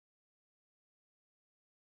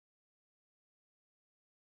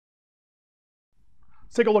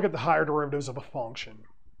Let's take a look at the higher derivatives of a function.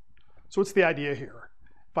 So what's the idea here?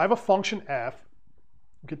 If I have a function f,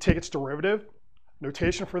 we could take its derivative.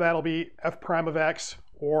 Notation for that will be f prime of x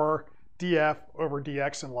or df over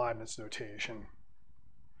dx in Leibniz notation.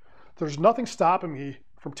 There's nothing stopping me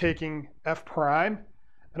from taking f prime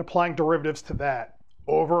and applying derivatives to that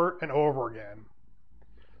over and over again.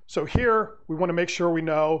 So here we want to make sure we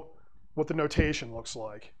know what the notation looks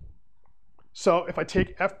like. So if I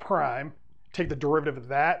take f prime, take the derivative of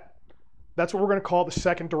that, that's what we're going to call the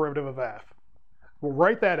second derivative of f. We'll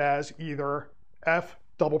write that as either f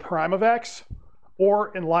double prime of x,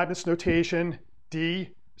 or in Leibniz notation, d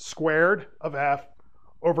squared of f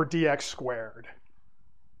over dx squared.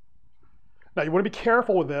 Now you want to be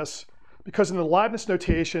careful with this because in the Leibniz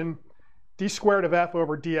notation, d squared of f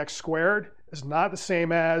over dx squared is not the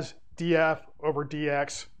same as df over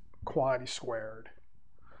dx quantity squared.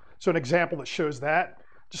 So an example that shows that,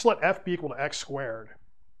 just let f be equal to x squared.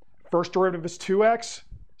 First derivative is 2x,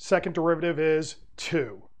 second derivative is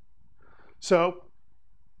 2. So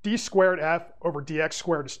d squared f over dx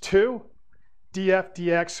squared is 2. df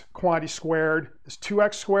dx quantity squared is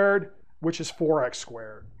 2x squared, which is 4x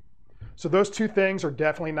squared. So those two things are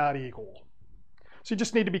definitely not equal. So you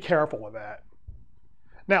just need to be careful with that.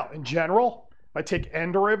 Now, in general, if I take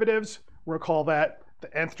n derivatives, we're going to call that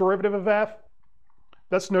the nth derivative of f.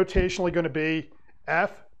 That's notationally going to be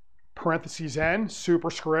f parentheses n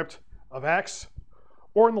superscript of x,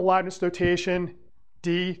 or in the Leibniz notation,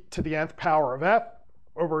 d to the nth power of f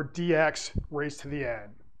over dx raised to the n.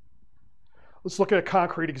 Let's look at a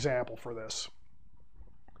concrete example for this.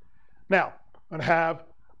 Now, I'm going to have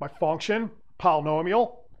my function,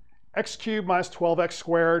 polynomial, x cubed minus 12x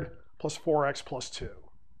squared plus 4x plus 2.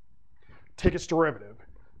 Take its derivative.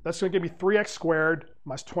 That's going to give me 3x squared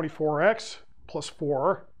minus 24x plus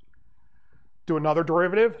 4. Do another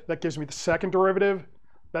derivative. That gives me the second derivative.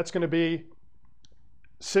 That's going to be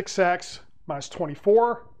 6x minus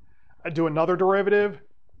 24. I do another derivative.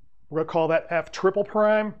 We're going to call that f triple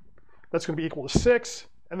prime. That's going to be equal to 6.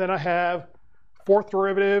 And then I have fourth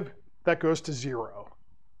derivative. That goes to 0.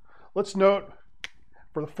 Let's note,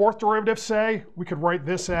 for the fourth derivative, say, we could write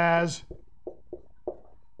this as,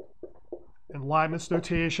 in Leibniz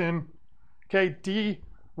notation, okay, d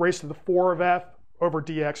raised to the 4 of f over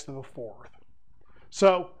dx to the 4th.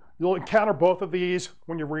 So you'll encounter both of these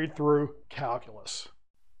when you read through calculus.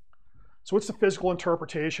 So what's the physical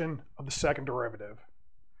interpretation of the second derivative?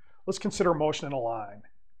 Let's consider motion in a line.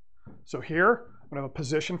 So here, I'm going to have a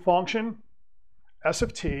position function, s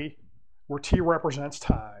of t, where t represents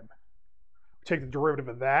time. Take the derivative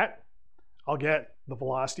of that, I'll get the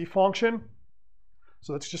velocity function.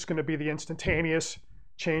 So that's just going to be the instantaneous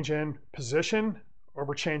change in position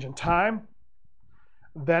over change in time.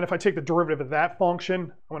 Then if I take the derivative of that function,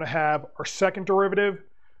 I'm going to have our second derivative.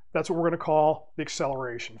 That's what we're going to call the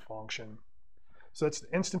acceleration function. So that's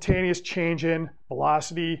the instantaneous change in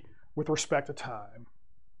velocity with respect to time.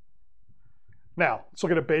 Now, let's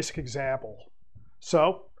look at a basic example.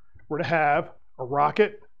 So we're going to have a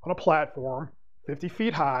rocket on a platform 50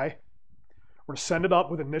 feet high. We're going to send it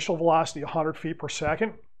up with initial velocity 100 feet per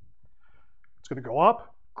second. It's going to go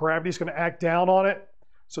up. Gravity is going to act down on it.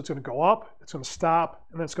 So it's going to go up, it's going to stop,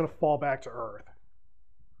 and then it's going to fall back to Earth.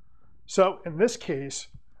 So in this case,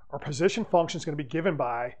 our position function is going to be given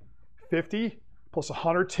by 50 plus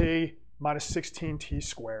 100t minus 16t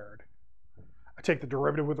squared. I take the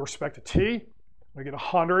derivative with respect to t. I get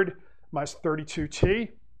 100 minus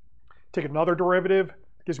 32t. Take another derivative,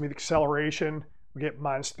 it gives me the acceleration. We get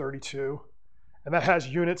minus 32. And that has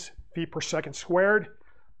units, feet per second squared.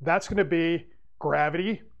 That's going to be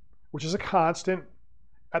gravity, which is a constant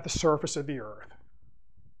at the surface of the Earth.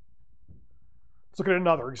 Let's look at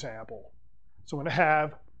another example. So I'm going to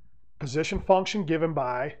have position function given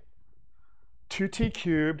by 2t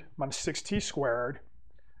cubed minus 6t squared.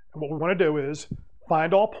 And what we want to do is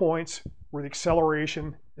find all points where the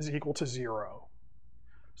acceleration is equal to 0.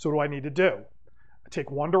 So what do I need to do? I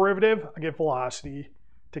take one derivative, I get velocity.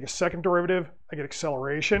 Take a second derivative, I get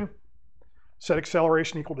acceleration. Set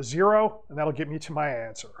acceleration equal to 0, and that'll get me to my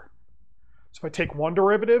answer. So if I take one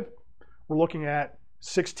derivative, we're looking at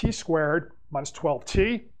 6t squared minus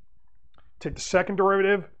 12t. Take the second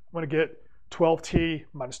derivative, I'm going to get 12t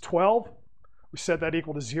minus 12. We set that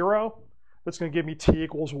equal to 0. That's going to give me t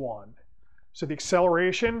equals 1. So the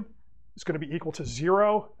acceleration is going to be equal to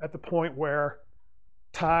 0 at the point where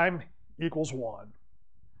time equals 1.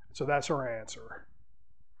 So that's our answer.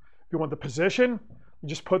 If you want the position, you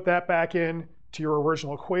just put that back in to your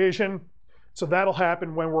original equation. So that'll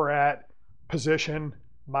happen when we're at position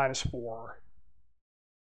minus 4.